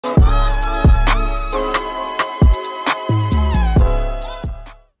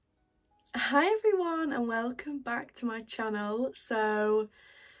welcome back to my channel. So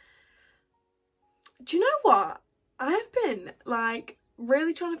do you know what, I've been like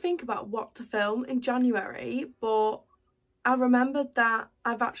really trying to think about what to film in January, but I remembered that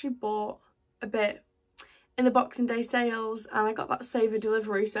I've actually bought a bit in the Boxing Day sales and I got that saver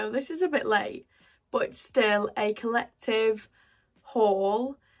delivery, so this is a bit late, but it's still a collective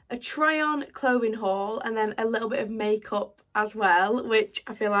haul, a try on clothing haul, and then a little bit of makeup as well, which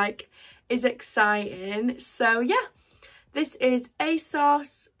I feel like is exciting. So yeah, this is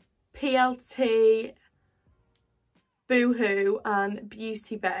ASOS, PLT, Boohoo and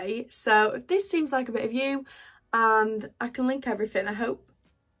BeautyBay. So if this seems like a bit of you, and I can link everything, I hope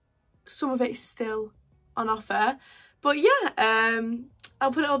some of it is still on offer, but yeah,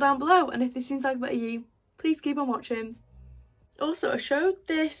 I'll put it all down below, and if this seems like a bit of you, please keep on watching. Also, I showed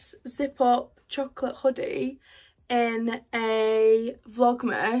this zip up chocolate hoodie in a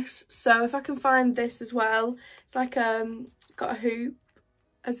Vlogmas, so if I can find this as well, it's like got a hoop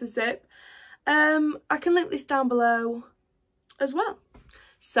as a zip, I can link this down below as well.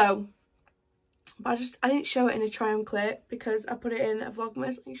 So but I didn't show it in a try on clip because I put it in a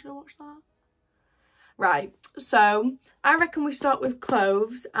Vlogmas. Are you should have watched that? Right, so I reckon we start with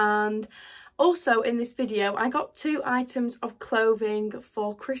clothes. And also in this video I got 2 items of clothing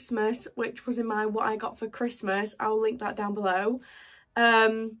for Christmas, which was in my what I got for Christmas. I'll link that down below.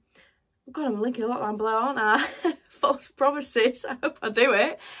 God, I'm linking a lot down below, aren't I? False promises, I hope I do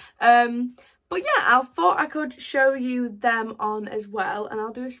it. But yeah, I thought I could show you them on as well, and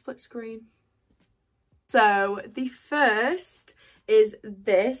I'll do a split screen. So the first is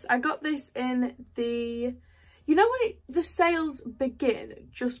this. I got this in the, you know when the sales begin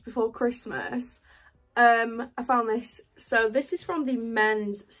just before Christmas, I found this. So this is from the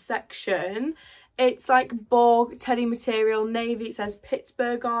men's section. It's like Borg teddy material, navy, it says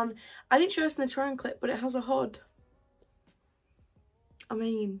Pittsburgh on. I didn't show this in the try on clip, but it has a hood. I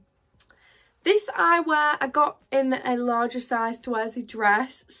mean, this I got in a larger size to wear as a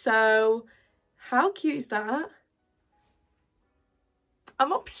dress, so how cute is that?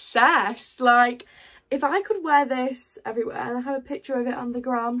 I'm obsessed. Like, if I could wear this everywhere, and I have a picture of it on the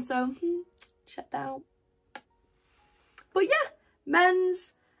gram, so check that out. But yeah,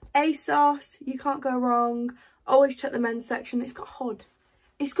 men's, ASOS, you can't go wrong. Always check the men's section. It's got a hood.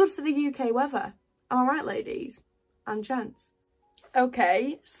 It's good for the UK weather. Am I right, ladies and gents?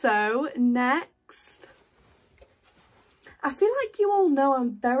 Okay, so next, I feel like you all know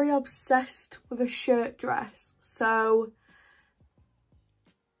I'm very obsessed with a shirt dress. So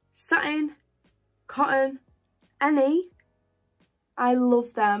satin, cotton, any, I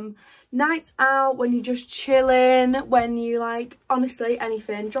love them. Nights out, when you're just chilling, when you like, honestly,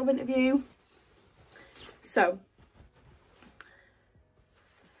 anything, job interview. So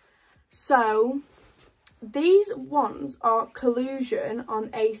these ones are Collusion on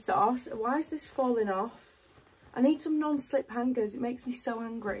ASOS. Why is this falling off? I need some non-slip hangers. It makes me so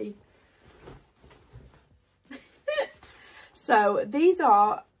angry. So these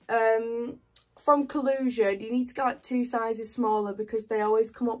are from Collusion. You need to get like 2 sizes smaller because they always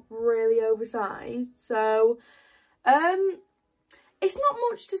come up really oversized. So it's not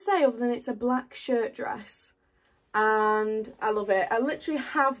much to say other than it's a black shirt dress and I love it. I literally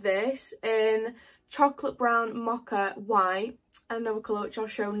have this in chocolate brown, mocha, white, and another colour which I'll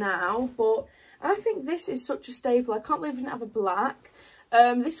show now, but I think this is such a staple. I can't believe I didn't have a black.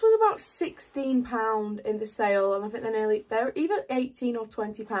 This was about £16 in the sale, and I think they're either £18 or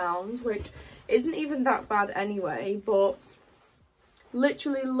 £20, which isn't even that bad anyway, but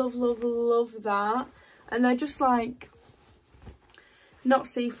literally love, love, love that. And they're just like not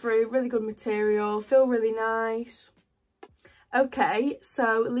see-through, really good material, feel really nice. Okay,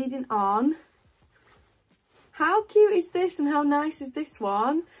 so leading on, how cute is this and how nice is this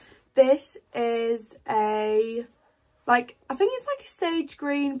one? This is a, like, I think it's like a sage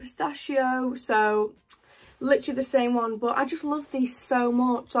green pistachio, so literally the same one, but I just love these so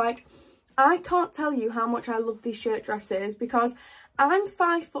much. Like, I can't tell you how much I love these shirt dresses because I'm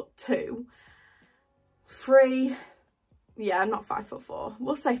 5'2", 3, yeah, I'm not 5'4",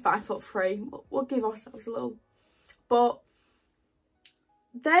 we'll say 5'3", we'll give ourselves a little, but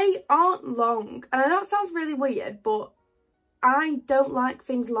they aren't long, and I know it sounds really weird, but I don't like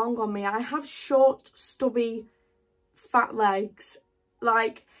things long on me. I have short, stubby, fat legs.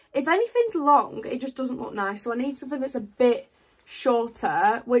 Like, if anything's long, it just doesn't look nice. So I need something that's a bit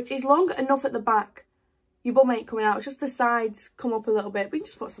shorter, which is long enough at the back. Your bum ain't coming out. It's just the sides come up a little bit. We can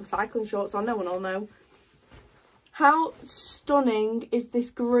just put some cycling shorts on. No one will know. How stunning is this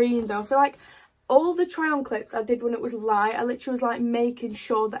green, though? I feel like all the try-on clips I did when it was light, I literally was like making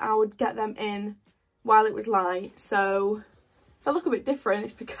sure that I would get them in while it was light. So if I look a bit different,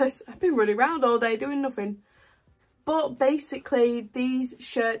 it's because I've been running around all day doing nothing. But basically, these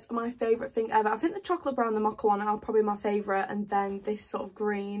shirts are my favourite thing ever. I think the chocolate brown and the mocha one are probably my favourite, and then this sort of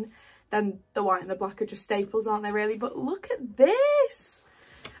green. Then the white and the black are just staples, aren't they, really? But look at this!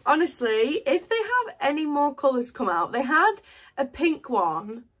 Honestly, if they have any more colours come out, they had a pink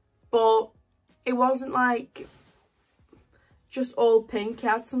one, but it wasn't like just all pink. It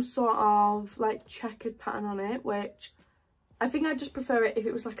had some sort of like checkered pattern on it, which I think I'd just prefer it if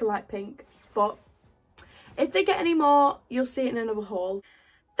it was like a light pink. But if they get any more, you'll see it in another haul.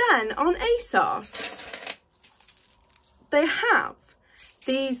 Then on ASOS, they have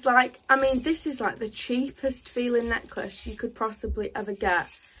these, like, I mean, this is like the cheapest feeling necklace you could possibly ever get,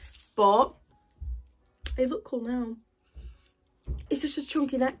 but they look cool now. It's just a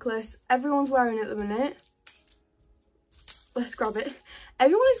chunky necklace. Everyone's wearing it at the minute. Let's grab it.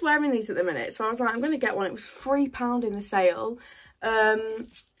 Everyone is wearing these at the minute, so I was like, I'm going to get one. It was £3 in the sale.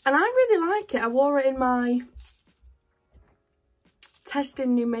 And I really like it. I wore it in my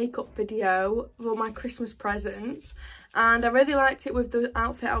testing new makeup video for my Christmas presents, and I really liked it with the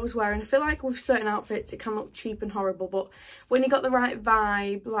outfit I was wearing. I feel like with certain outfits it can look cheap and horrible, but when you got the right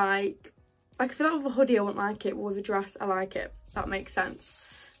vibe, like I feel like with a hoodie I wouldn't like it, but with a dress I like it. That makes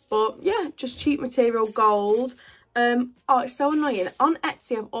sense. But yeah, just cheap material, gold. Oh, it's so annoying. On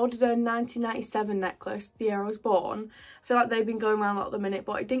Etsy, I've ordered a 1997 necklace, the year I was born. I feel like they've been going around a lot at the minute,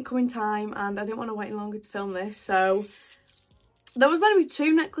 but it didn't come in time, and I didn't want to wait any longer to film this. So there was meant to be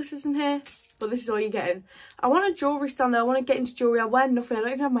 2 necklaces in here, but this is all you're getting. I want a jewellery stand though. I want to get into jewellery. I wear nothing. I don't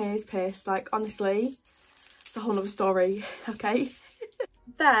even have my ears pierced. Like, honestly, it's a whole other story, okay?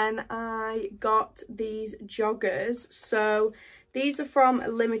 Then I got these joggers. So these are from a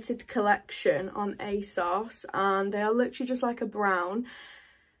limited collection on ASOS, and they are literally just like a brown.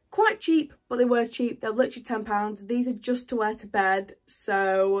 Quite cheap, but they were cheap. They're literally £10. These are just to wear to bed,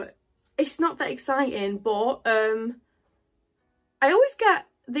 so it's not that exciting, but I always get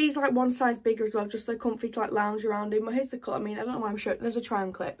these like one size bigger as well, just so comfy to like lounge around in. But here's the cut. I mean, I don't know why I'm showing. There's a try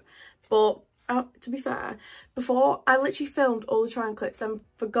on clip, but to be fair, before I literally filmed all the try on clips and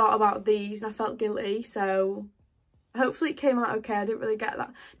forgot about these, and I felt guilty, so hopefully it came out okay. I didn't really get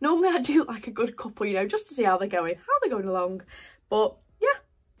that. Normally I do like a good couple, you know, just to see how they're going along. But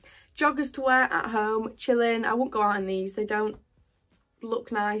yeah, joggers to wear at home, chilling. I won't go out in these. They don't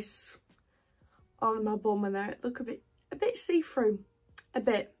look nice on my bum, and they look a bit see-through, a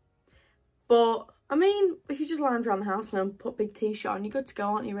bit. But I mean, if you just lounge around the house and then put a big t-shirt on, you're good to go,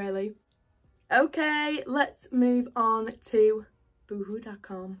 aren't you, really? Okay, let's move on to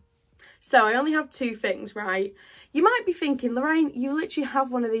Boohoo.com. So I only have 2 things, right? You might be thinking, Lorraine, you literally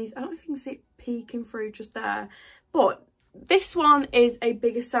have one of these. I don't know if you can see it peeking through just there, but this one is a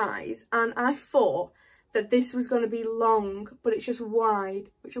bigger size, and I thought that this was going to be long, but it's just wide,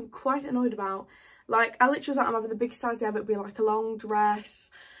 which I'm quite annoyed about. Like, I literally was like, I'm having the biggest size ever. It would be like a long dress.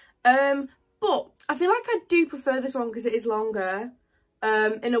 But I feel like I do prefer this one because it is longer.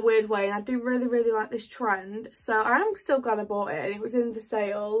 In a weird way, and I do really like this trend, so I am still glad I bought it, and it was in the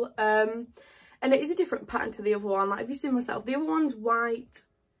sale. And it is a different pattern to the other one. Like, if you see myself, the other one's white,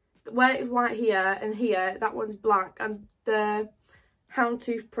 where it's white here and here, that one's black, and the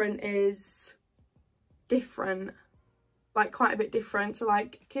houndstooth print is different, like quite a bit different. So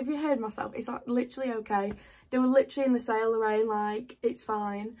like, if you heard myself, it's like literally okay. They were literally in the sale, Lorraine, like it's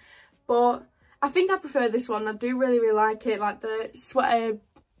fine. But I think I prefer this one. I do really like it. Like the sweater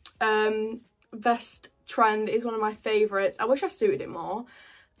vest trend is one of my favourites. I wish I suited it more.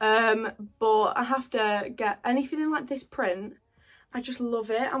 But I have to get anything in like this print. I just love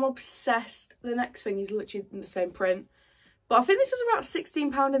it. I'm obsessed. The next thing is literally in the same print. But I think this was about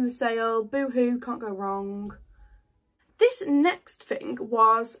 £16 in the sale. Boohoo, can't go wrong. This next thing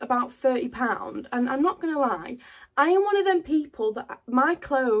was about £30, and I'm not going to lie, I am one of them people that my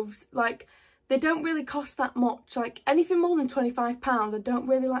clothes, like, they don't really cost that much. Like, anything more than £25, I don't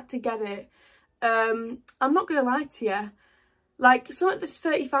really like to get it. I'm not going to lie to you. Like, something that's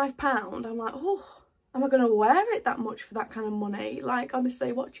 £35, I'm like, oh, am I going to wear it that much for that kind of money? Like,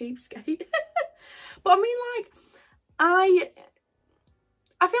 honestly, what cheapskate. But I mean, like,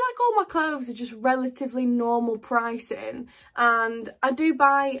 I feel like all my clothes are just relatively normal pricing, and I do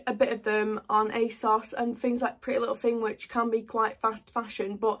buy a bit of them on ASOS and things like Pretty Little Thing, which can be quite fast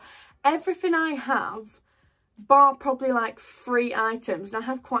fashion, but everything I have, bar probably like 3 items, and I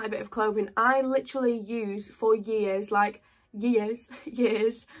have quite a bit of clothing, I literally use for years, like years.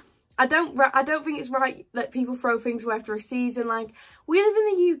 I don't think it's right that people throw things away after a season. Like, we live in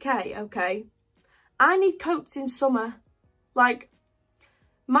the UK, okay? I need coats in summer. Like,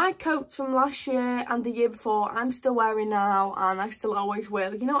 my coats from last year and the year before, I'm still wearing now, and I still always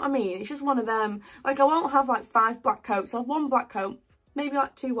wear. You know what I mean? It's just one of them. Like, I won't have like 5 black coats. I'll have 1 black coat, maybe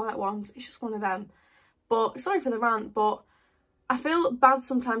like 2 white ones. It's just one of them. But sorry for the rant, but I feel bad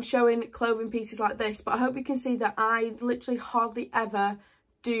sometimes showing clothing pieces like this, but I hope you can see that I literally hardly ever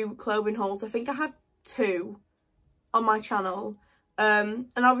do clothing hauls. I think I have 2 on my channel. And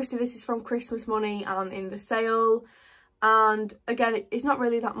obviously this is from Christmas money and in the sale. And again, it's not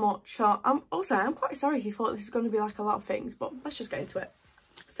really that much. I'm quite sorry if you thought this was going to be like a lot of things, but let's just get into it.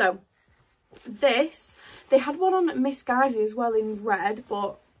 So this, they had one on Misguided as well in red,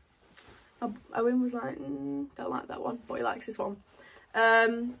 but Owen was like, don't like that one, but he likes this one.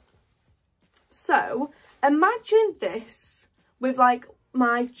 So imagine this with like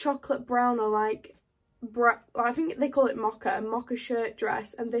my chocolate brown or like I think they call it mocha, a mocha shirt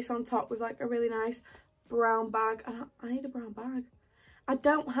dress, and this on top with like a really nice brown bag. I need a brown bag. I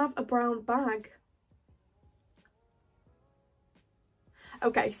don't have a brown bag.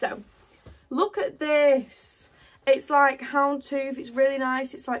 Okay, so look at this. It's like houndtooth. It's really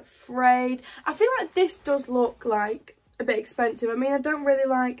nice. It's like frayed. I feel like this does look like a bit expensive. I mean, I don't really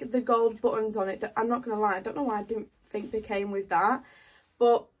like the gold buttons on it. I'm not gonna lie. I don't know why I didn't think they came with that,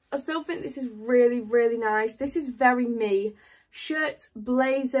 but I still think this is really, really nice. This is very me. Shirts,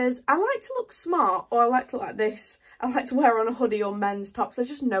 blazers. I like to look smart, or I like to look like this. I like to wear on a hoodie or men's tops. There's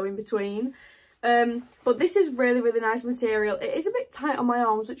just no in between. But this is really, really nice material. It is a bit tight on my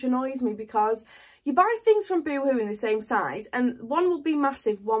arms, which annoys me because you buy things from Boohoo in the same size and one will be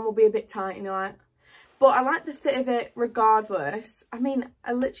massive, one will be a bit tight, and you're like, but I like the fit of it regardless. I mean,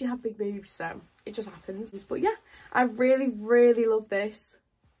 I literally have big boobs, so it just happens. But yeah, I really, really love this.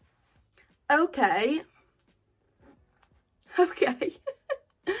 Okay.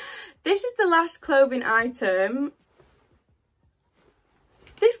 This is the last clothing item.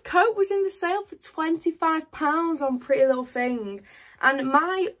 This coat was in the sale for £25 on Pretty Little Thing. And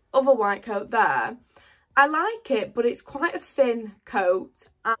my other white coat there, I like it, but it's quite a thin coat.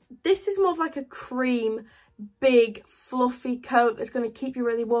 And this is more of like a cream, big, fluffy coat that's going to keep you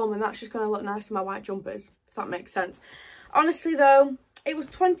really warm, and that's just going to look nice in my white jumpers, if that makes sense. Honestly though, it was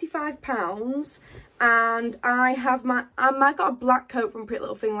 £25, and I got a black coat from Pretty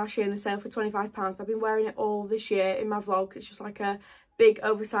Little Thing last year in the sale for £25. I've been wearing it all this year in my vlogs. It's just like a big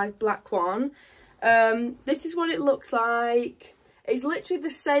oversized black one. This is what it looks like. It's literally the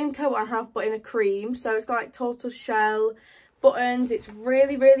same coat I have but in a cream, so it's got like tortoise shell buttons. It's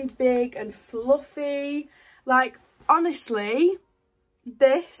really, really big and fluffy. Like, honestly,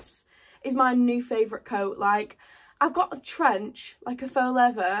 this is my new favourite coat. Like, I've got a trench, like a faux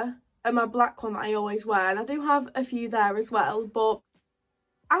leather, and my black one that I always wear, and I do have a few there as well, but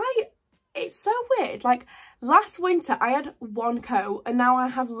it's so weird. Like, last winter I had 1 coat and now I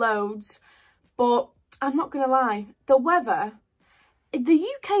have loads, but I'm not gonna lie, the weather, the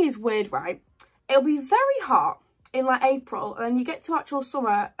UK is weird, right? It'll be very hot in like April, and then you get to actual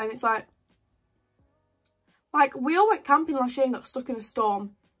summer and it's like we all went camping last year and got stuck in a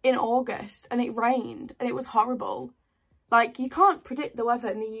storm in August, and it rained and it was horrible. Like, you can't predict the weather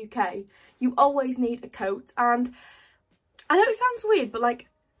in the UK. You always need a coat. And I know it sounds weird, but like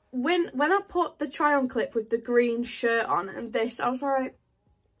when I put the try-on clip with the green shirt on and this, I was like,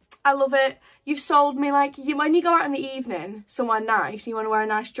 I love it. You've sold me. Like, when you go out in the evening somewhere nice, you want to wear a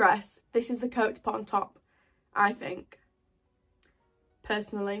nice dress, this is the coat to put on top, I think.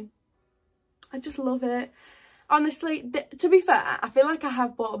 Personally, I just love it. Honestly, to be fair, I feel like I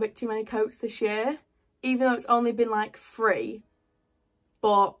have bought a bit too many coats this year, even though it's only been like 3.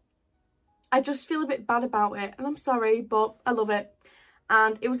 But I just feel a bit bad about it, and I'm sorry, but I love it.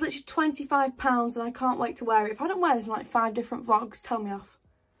 And it was literally £25, and I can't wait to wear it. If I don't wear this in like 5 different vlogs, tell me off.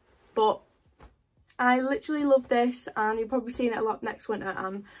 But I literally love this, and you'll probably see it a lot next winter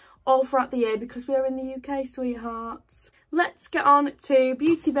and all throughout the year because we are in the UK, sweethearts. Let's get on to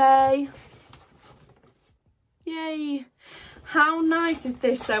BeautyBay. Yay. How nice is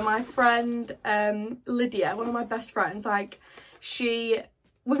this? So my friend Lydia, one of my best friends, like,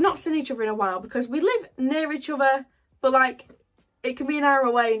 we've not seen each other in a while because we live near each other, but like it can be an hour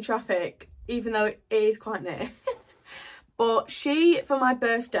away in traffic, even though it is quite near. But she, for my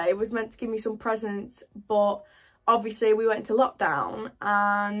birthday, was meant to give me some presents, but obviously we went into lockdown,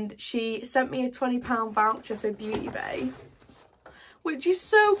 and she sent me a £20 voucher for BeautyBay, which is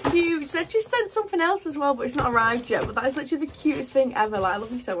so cute. She said she sent something else as well, but it's not arrived yet. But that is literally the cutest thing ever. Like, I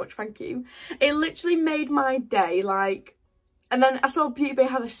love you so much, thank you. It literally made my day, like. And then I saw BeautyBay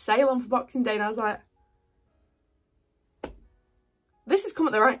had a sale on for Boxing Day, and I was like, this has come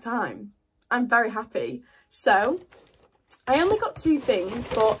at the right time. I'm very happy. So I only got 2 things,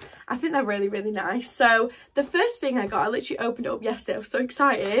 but I think they're really, really nice. So the first thing I got, I literally opened it up yesterday, I was so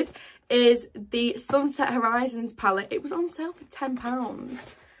excited, is the Sunset Horizons palette. It was on sale for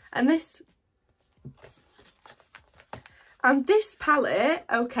 £10. And this palette,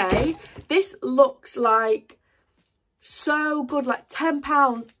 okay, this looks like so good, like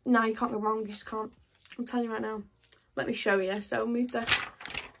 £10. No, you can't go wrong, you just can't. I'm telling you right now. Let me show you. So move the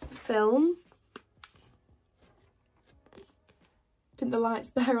film. I think the light's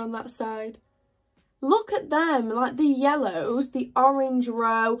better on that side. Look at them, like the yellows, the orange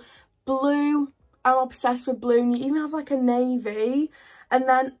row, blue. I'm obsessed with blue. And you even have like a navy. And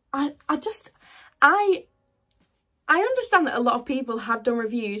then I understand that a lot of people have done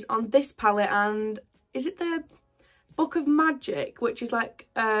reviews on this palette, and is it the Book of Magic, which is like,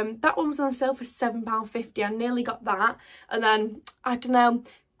 that one was on sale for £7.50. I nearly got that. And then, I don't know,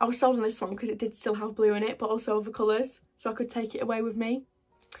 I was sold on this one because it did still have blue in it, but also other colours, so I could take it away with me.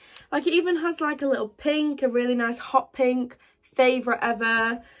 Like, it even has like a little pink, a really nice hot pink, favourite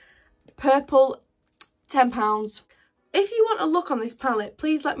ever, purple, £10. If you want a look on this palette,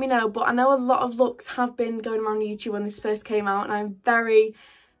 please let me know, but I know a lot of looks have been going around YouTube when this first came out, and I'm very,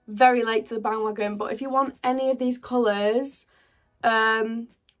 very late to the bandwagon. But if you want any of these colours,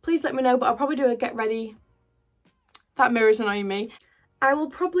 please let me know, but I'll probably do a get ready. That mirror's annoying me. I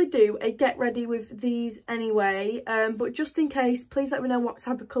will probably do a get ready with these anyway, but just in case, please let me know what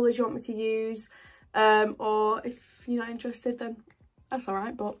type of colours you want me to use, or if you're not interested, then that's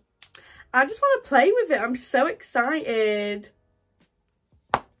alright, but I just want to play with it. I'm so excited.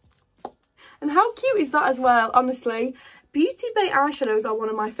 And how cute is that as well, honestly. BeautyBay eyeshadows are one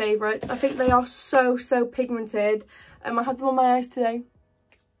of my favourites. I think they are so, so pigmented. I have them on my eyes today,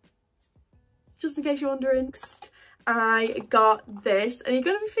 just in case you're wondering. Next, I got this, and you're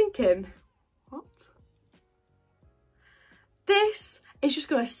going to be thinking, what? This is just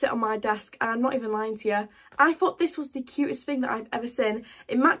going to sit on my desk, and I'm not even lying to you. I thought this was the cutest thing that I've ever seen.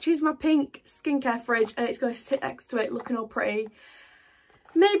 It matches my pink skincare fridge, and it's going to sit next to it looking all pretty.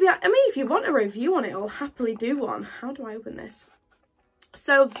 Maybe, I mean, if you want a review on it, I'll happily do one. How do I open this?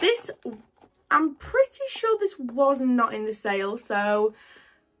 So this, I'm pretty sure this was not in the sale, so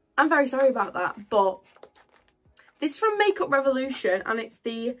I'm very sorry about that, but this is from Makeup Revolution, and it's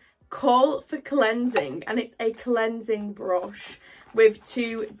the Call for Cleansing, and it's a cleansing brush with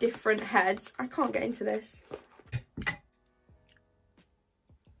 2 different heads. I can't get into this.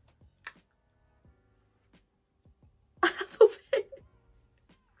 I love it.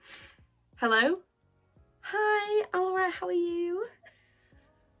 Hello? Hi, I'm alright, how are you?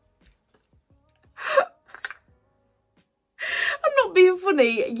 I'm not being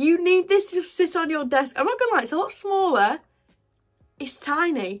funny. You need this to just sit on your desk. I'm not gonna lie, it's a lot smaller. It's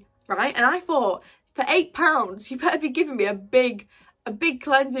tiny, right? And I thought, for £8, you better be giving me a big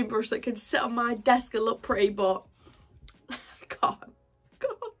cleansing brush that can sit on my desk and look pretty, but God.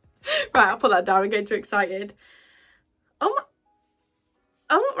 Right, I'll put that down. I'm getting too excited.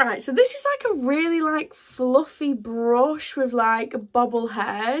 Oh, right. So this is like a really like fluffy brush with like bobble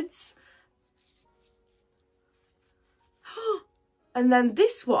heads. And then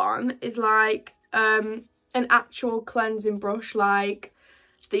this one is like an actual cleansing brush, like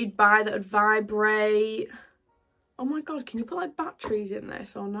that you'd buy that would vibrate. Oh my God, can you put like batteries in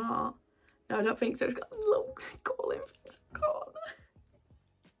this or not? No, I don't think so. It's got little cooling things. God.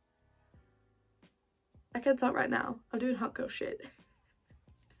 I can tell right now, I'm doing hot girl shit.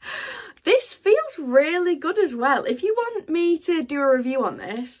 This feels really good as well. If you want me to do a review on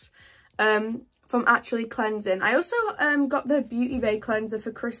this, from actually cleansing, I also got the BeautyBay cleanser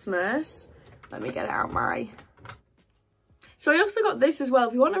for Christmas. Let me get it out my... So I also got this as well.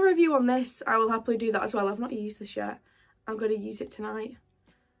 If you want a review on this, I will happily do that as well. I've not used this yet. I'm going to use it tonight.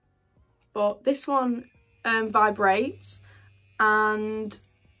 But this one vibrates, and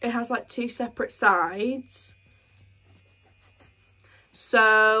it has like 2 separate sides.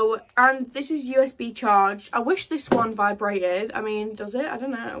 So, and this is USB charged. I wish this one vibrated. I mean, does it? I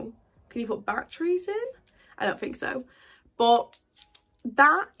don't know. Can you put batteries in? I don't think so. But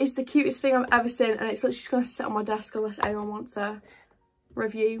that is the cutest thing I've ever seen, and it's literally just going to sit on my desk unless anyone wants a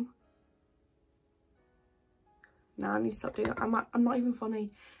review. No, I need to stop doing that. I'm not even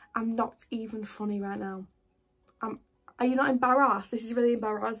funny. I'm not even funny right now. Are you not embarrassed? This is really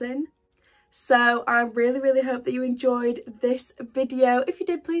embarrassing. So I really, really hope that you enjoyed this video. If you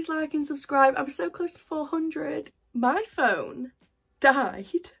did, please like and subscribe. I'm so close to 400. My phone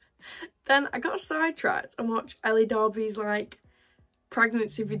died. Then I got sidetracked and watched Ellie Darby's like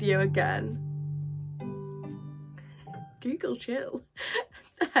pregnancy video again. Google chill.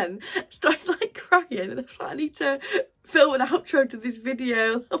 And then started like crying. I need to film an outro to this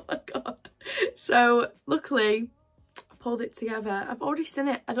video. Oh my god. So luckily I pulled it together. I've already seen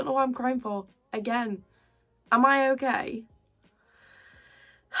it. I don't know why I'm crying for. Again. Am I okay?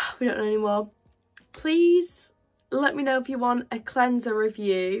 We don't know anymore. Please let me know if you want a cleanser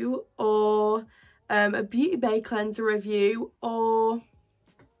review or a BeautyBay cleanser review or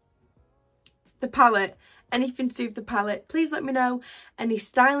the palette. Anything to do with the palette. Please let me know. Any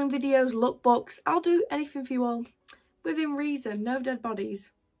styling videos, lookbooks. I'll do anything for you all. Within reason. No dead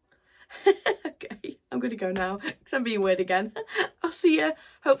bodies. Okay, I'm going to go now because I'm being weird again. I'll see you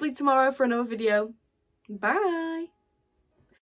hopefully tomorrow for another video. Bye.